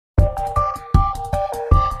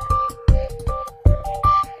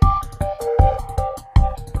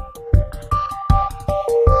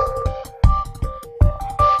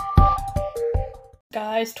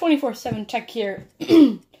guys? 24/7 Tech here.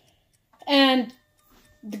 And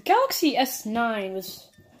the Galaxy S9 was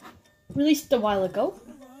released a while ago.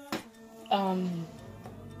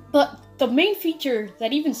 But the main feature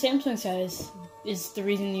that even Samsung says is the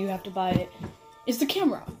reason you have to buy it is the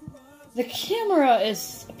camera. The camera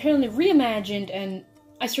is apparently reimagined, and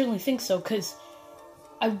I certainly think so, because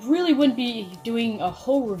I really wouldn't be doing a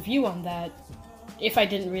whole review on that if I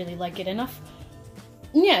didn't really like it enough.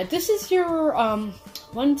 Yeah, this is your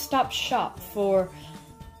one-stop shop for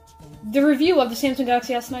the review of the Samsung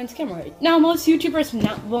Galaxy S9's camera. Now, most YouTubers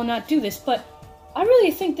will not do this, but I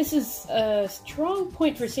really think this is a strong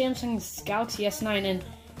point for Samsung's Galaxy S9 and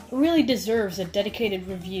really deserves a dedicated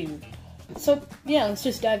review. So, yeah, let's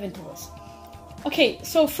just dive into this. Okay,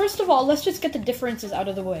 so first of all, let's just get the differences out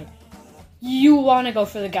of the way. You want to go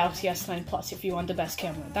for the Galaxy S9 Plus if you want the best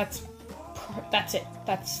camera. That's it.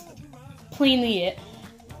 That's plainly it.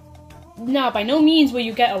 Now, by no means will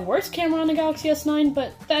you get a worse camera on the Galaxy S9,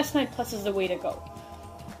 but the S9 Plus is the way to go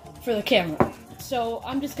for the camera. So,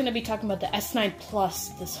 I'm just going to be talking about the S9 Plus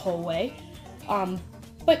this whole way.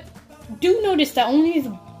 But do notice that only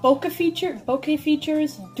the bokeh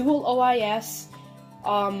features, dual OIS,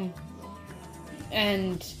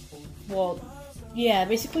 and, well, yeah,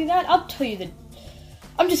 basically that. I'll tell you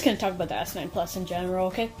I'm just going to talk about the S9 Plus in general,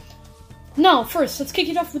 okay? Now, first, let's kick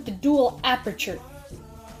it off with the dual aperture.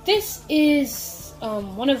 This is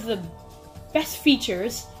one of the best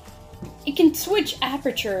features. It can switch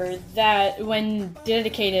aperture that, when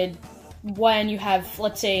dedicated, when you have,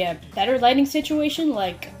 let's say, a better lighting situation,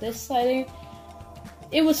 like this lighting,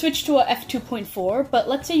 it will switch to a f2.4, but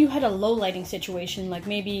let's say you had a low lighting situation, like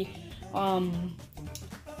maybe, I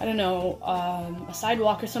don't know, a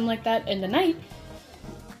sidewalk or something like that in the night,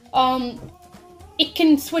 it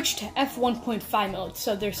can switch to f1.5 mode.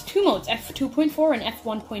 So there's two modes, f2.4 and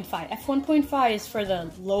f1.5. f1.5 is for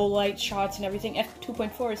the low light shots and everything.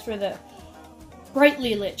 f2.4 is for the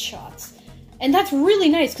brightly lit shots. And that's really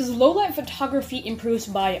nice because low light photography improves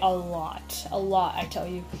by a lot, I tell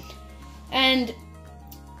you. And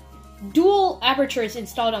dual aperture is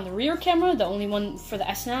installed on the rear camera, the only one for the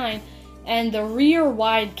S9, and the rear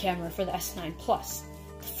wide camera for the S9 Plus.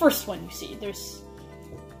 The first one you see, there's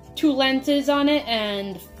two lenses on it,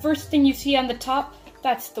 and the first thing you see on the top,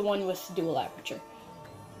 that's the one with dual aperture.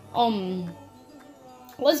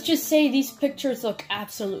 Let's just say these pictures look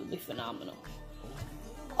absolutely phenomenal.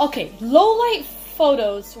 Okay, low light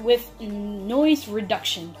photos with noise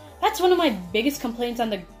reduction. That's one of my biggest complaints on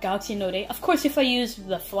the Galaxy Note 8. Of course, if I use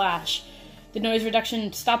the flash, the noise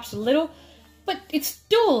reduction stops a little, but it's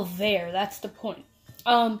still there. That's the point.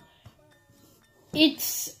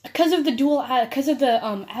 It's because of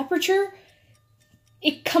the aperture,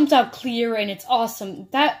 it comes out clear and it's awesome.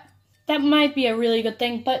 That might be a really good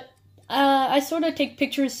thing, but I sort of take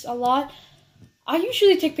pictures a lot. I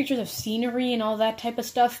usually take pictures of scenery and all that type of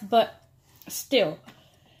stuff, but still,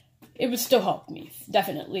 it would still help me,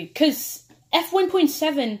 definitely. Because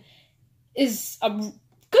f1.7 is a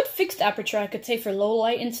good fixed aperture, I could say, for low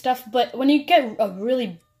light and stuff, but when you get a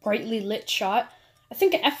really brightly lit shot, I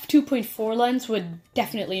think an f2.4 lens would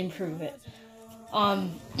definitely improve it.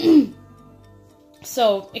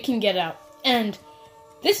 So it can get out. And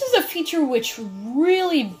this is a feature which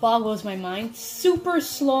really boggles my mind. Super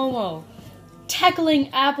slow-mo. Tackling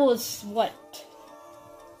Apple's,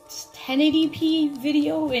 1080p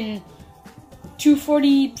video in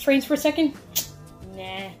 240 frames per second?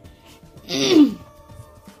 Nah.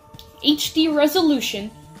 HD resolution.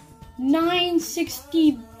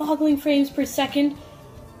 960 boggling frames per second.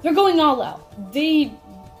 They're going all out. They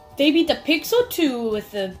beat the Pixel 2 with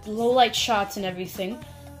the low light shots and everything.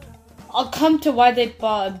 I'll come to why they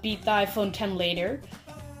beat the iPhone 10 later.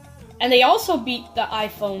 And they also beat the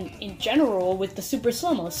iPhone in general with the super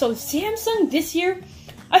slow-mo. So Samsung this year,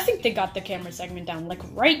 I think they got the camera segment down. Like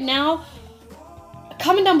right now,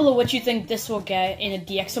 comment down below what you think this will get in a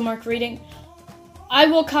DxoMark rating. I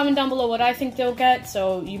will comment down below what I think they'll get,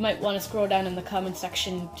 so you might want to scroll down in the comment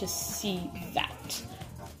section to see that.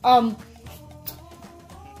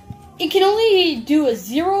 It can only do a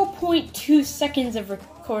 0.2 seconds of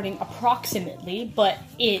recording approximately, but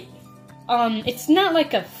it's not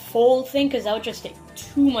like a full thing because that would just take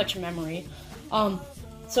too much memory.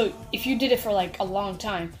 So if you did it for like a long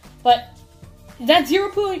time, but that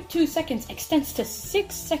 0.2 seconds extends to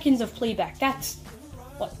 6 seconds of playback. That's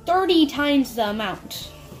 30 times the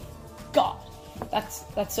amount. God, that's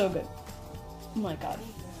so good. Oh my god,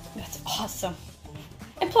 that's awesome.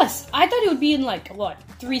 And plus, I thought it would be in like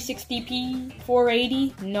 360p,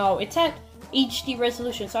 480. No, it's at HD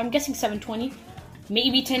resolution, so I'm guessing 720,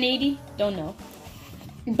 maybe 1080. Don't know.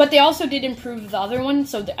 But they also did improve the other one,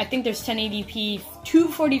 so I think there's 1080p,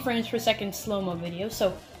 240 frames per second slow-mo video.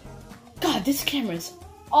 So, God, this camera is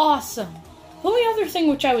awesome. The only other thing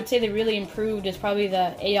which I would say they really improved is probably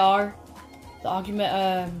the AR, the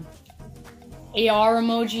AR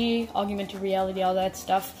emoji, augmented reality, all that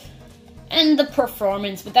stuff, and the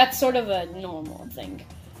performance. But that's sort of a normal thing.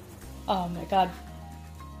 Oh my God.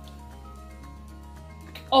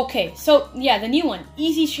 Okay, so yeah, the new one,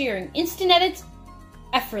 easy sharing, instant edits,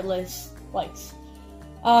 effortless lights.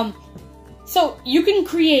 So you can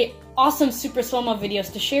create awesome super slow-mo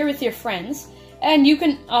videos to share with your friends, and you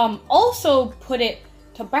can also put it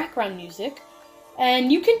to background music,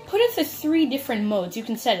 and you can put it to 3 different modes. You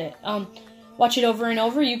can set it. Watch it over and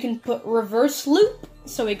over. You can put reverse loop,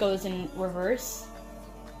 so it goes in reverse.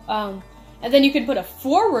 And then you can put a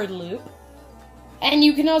forward loop, and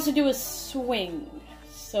you can also do a swing.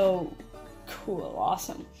 So cool,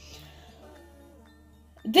 awesome.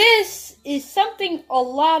 This is something a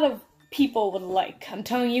lot of people would like. I'm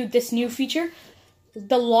telling you, this new feature,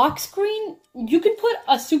 the lock screen, you can put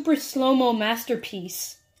a super slow-mo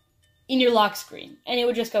masterpiece in your lock screen, and it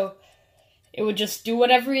would just go, it would just do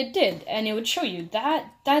whatever it did, and it would show you.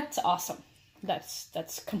 That's awesome.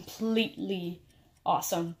 That's completely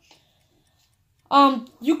awesome.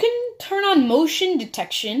 You can turn on motion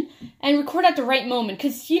detection and record at the right moment,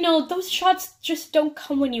 because, you know, those shots just don't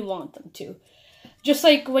come when you want them to. Just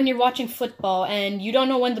like when you're watching football and you don't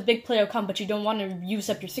know when the big play will come, but you don't want to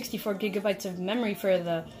use up your 64 gigabytes of memory for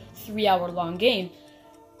the 3-hour-long game.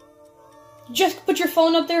 Just put your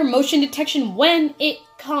phone up there, motion detection, when it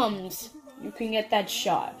comes, you can get that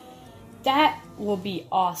shot. That will be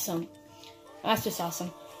awesome. That's just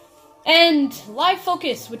awesome. And live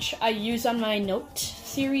focus, which I use on my Note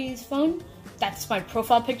series phone. That's my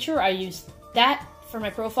profile picture. I use that for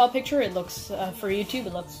my profile picture. It looks, for YouTube,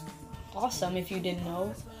 it looks awesome if you didn't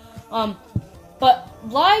know. But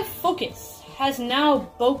live focus has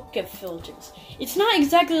now bokeh filters. It's not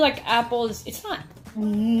exactly like Apple's, it's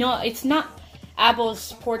not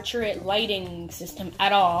Apple's portrait lighting system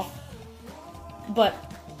at all. But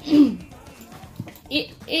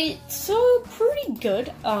it's so pretty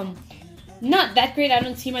good. Not that great. I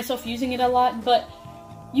don't see myself using it a lot, but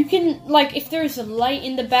you can, like, if there's a light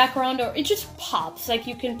in the background, or it just pops. Like,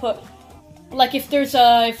 you can put, like, if it's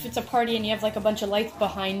a party and you have like a bunch of lights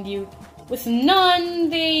behind you, with none,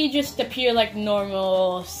 they just appear like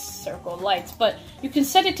normal circle lights. But you can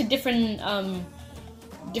set it to different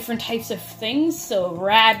types of things. So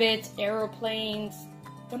rabbits, aeroplanes.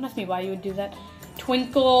 Don't ask me why you would do that.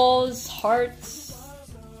 Twinkles, hearts,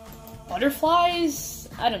 butterflies.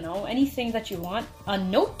 I don't know, anything that you want. A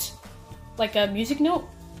note, like a music note.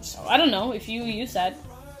 So I don't know if you use that.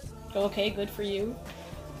 Okay, good for you.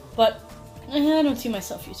 But I don't see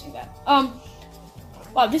myself using that.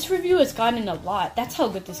 Wow, this review has gotten a lot. That's how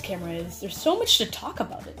good this camera is. There's so much to talk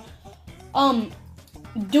about it.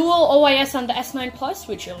 Dual OIS on the S9 Plus,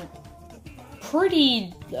 which is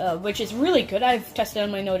really good. I've tested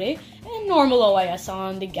on my Note 8, and normal OIS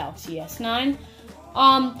on the Galaxy S9.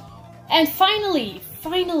 And finally,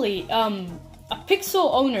 a Pixel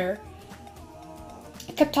owner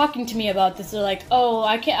kept talking to me about this. They're like, oh,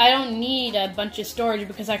 I don't need a bunch of storage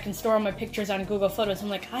because I can store all my pictures on Google Photos. I'm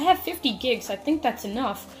like, I have 50 gigs, I think that's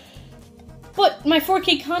enough. But my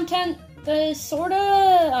 4K content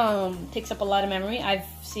sorta takes up a lot of memory. I've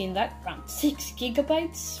seen that around 6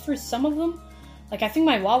 gigabytes for some of them. Like, I think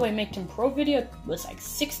my Huawei Mate 10 Pro video was like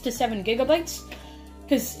 6 to 7 gigabytes.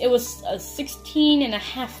 Because it was a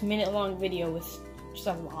 16.5-minute long video with just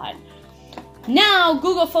a lot. Now,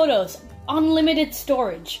 Google Photos, unlimited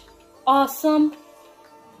storage. Awesome.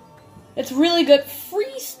 It's really good.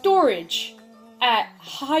 Free storage at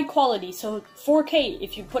high quality. So 4K,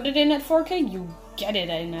 if you put it in at 4K, you get it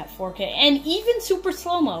in at 4K. And even super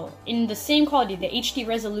slow-mo in the same quality, the HD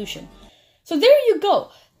resolution. So there you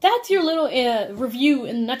go. That's your little review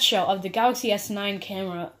in a nutshell of the Galaxy S9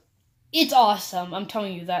 camera. It's awesome, I'm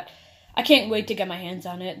telling you that. I can't wait to get my hands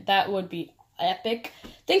on it. That would be epic.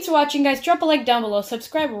 Thanks for watching, guys. Drop a like down below.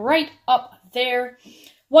 Subscribe right up there.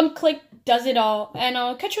 One click does it all. And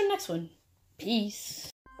I'll catch you in the next one. Peace.